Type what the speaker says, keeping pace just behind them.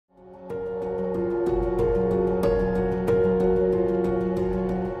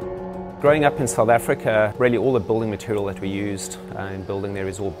Growing up in South Africa, really all the building material that we used in building there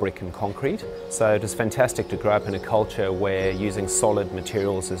is all brick and concrete. So it is fantastic to grow up in a culture where using solid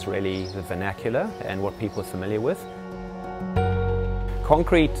materials is really the vernacular and what people are familiar with.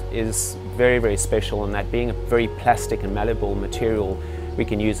 Concrete is very, very special in that being a very plastic and malleable material, we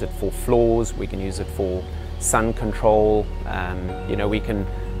can use it for floors, we can use it for sun control, we can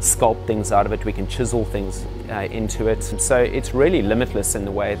sculpt things out of it, we can chisel things into it. So it's really limitless in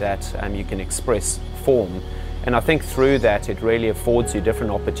the way that you can express form. And I think through that it really affords you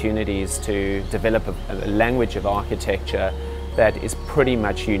different opportunities to develop a language of architecture that is pretty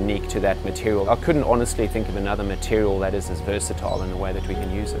much unique to that material. I couldn't honestly think of another material that is as versatile in the way that we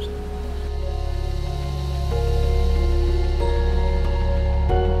can use it.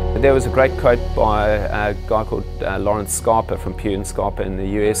 There was a great quote by a guy called Lawrence Scarpa from QU and QUT in the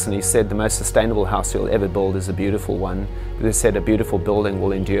US, and he said the most sustainable house you'll ever build is a beautiful one. But he said a beautiful building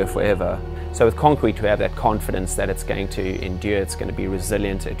will endure forever. So with concrete we have that confidence that it's going to endure, it's going to be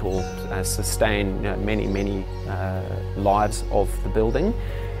resilient, it will sustain many lives of the building.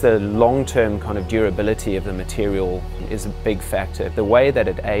 The long-term kind of durability of the material is a big factor. The way that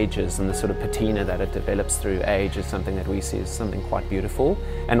it ages and the sort of patina that it develops through age is something that we see as something quite beautiful.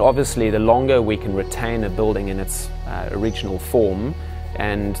 And obviously the longer we can retain a building in its original form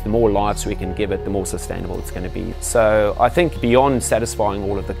and the more lives we can give it, the more sustainable it's going to be. So I think beyond satisfying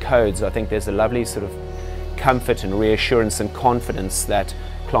all of the codes, I think there's a lovely sort of comfort and reassurance and confidence that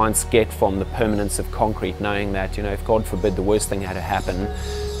clients get from the permanence of concrete, knowing that, if God forbid the worst thing had to happen,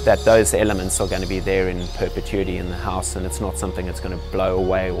 that those elements are going to be there in perpetuity in the house, and it's not something that's going to blow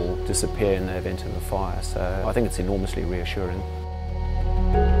away or disappear in the event of a fire. So I think it's enormously reassuring.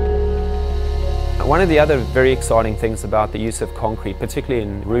 One of the other very exciting things about the use of concrete, particularly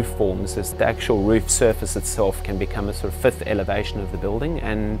in roof forms, is the actual roof surface itself can become a sort of fifth elevation of the building.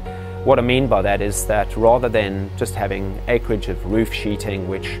 And what I mean by that is that rather than just having acreage of roof sheeting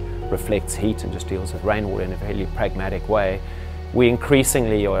which reflects heat and just deals with rainwater in a fairly pragmatic way, we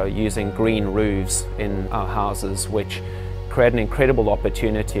increasingly are using green roofs in our houses, which create an incredible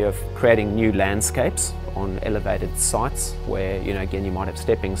opportunity of creating new landscapes on elevated sites where, again, you might have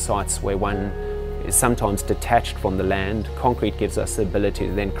stepping sites where one is sometimes detached from the land. Concrete gives us the ability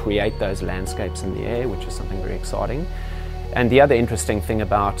to then create those landscapes in the air, which is something very exciting. And the other interesting thing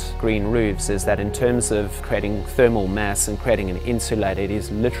about green roofs is that in terms of creating thermal mass and creating an insulator, it is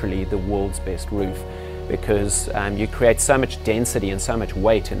literally the world's best roof, because you create so much density and so much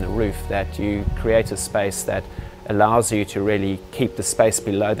weight in the roof that you create a space that allows you to really keep the space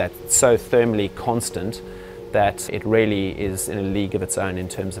below that so thermally constant that it really is in a league of its own in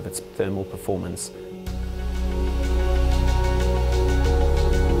terms of its thermal performance.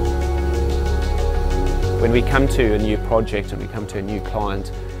 When we come to a new project and we come to a new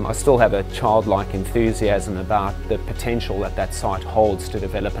client, I still have a childlike enthusiasm about the potential that that site holds to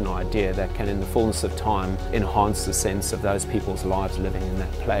develop an idea that can, in the fullness of time, enhance the sense of those people's lives living in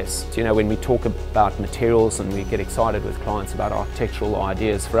that place. When we talk about materials and we get excited with clients about architectural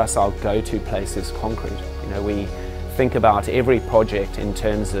ideas, for us our go-to place is concrete. We think about every project in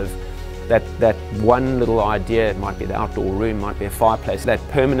terms of that one little idea. It might be the outdoor room, might be a fireplace, that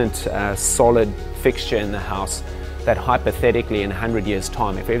permanent solid fixture in the house that hypothetically in 100 years'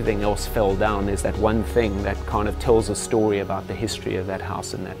 time, if everything else fell down, there's that one thing that kind of tells a story about the history of that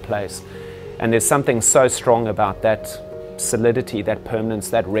house and that place. And there's something so strong about that solidity, that permanence,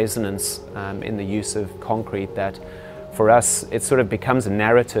 that resonance in the use of concrete that for us it sort of becomes a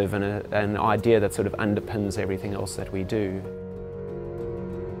narrative and an idea that sort of underpins everything else that we do.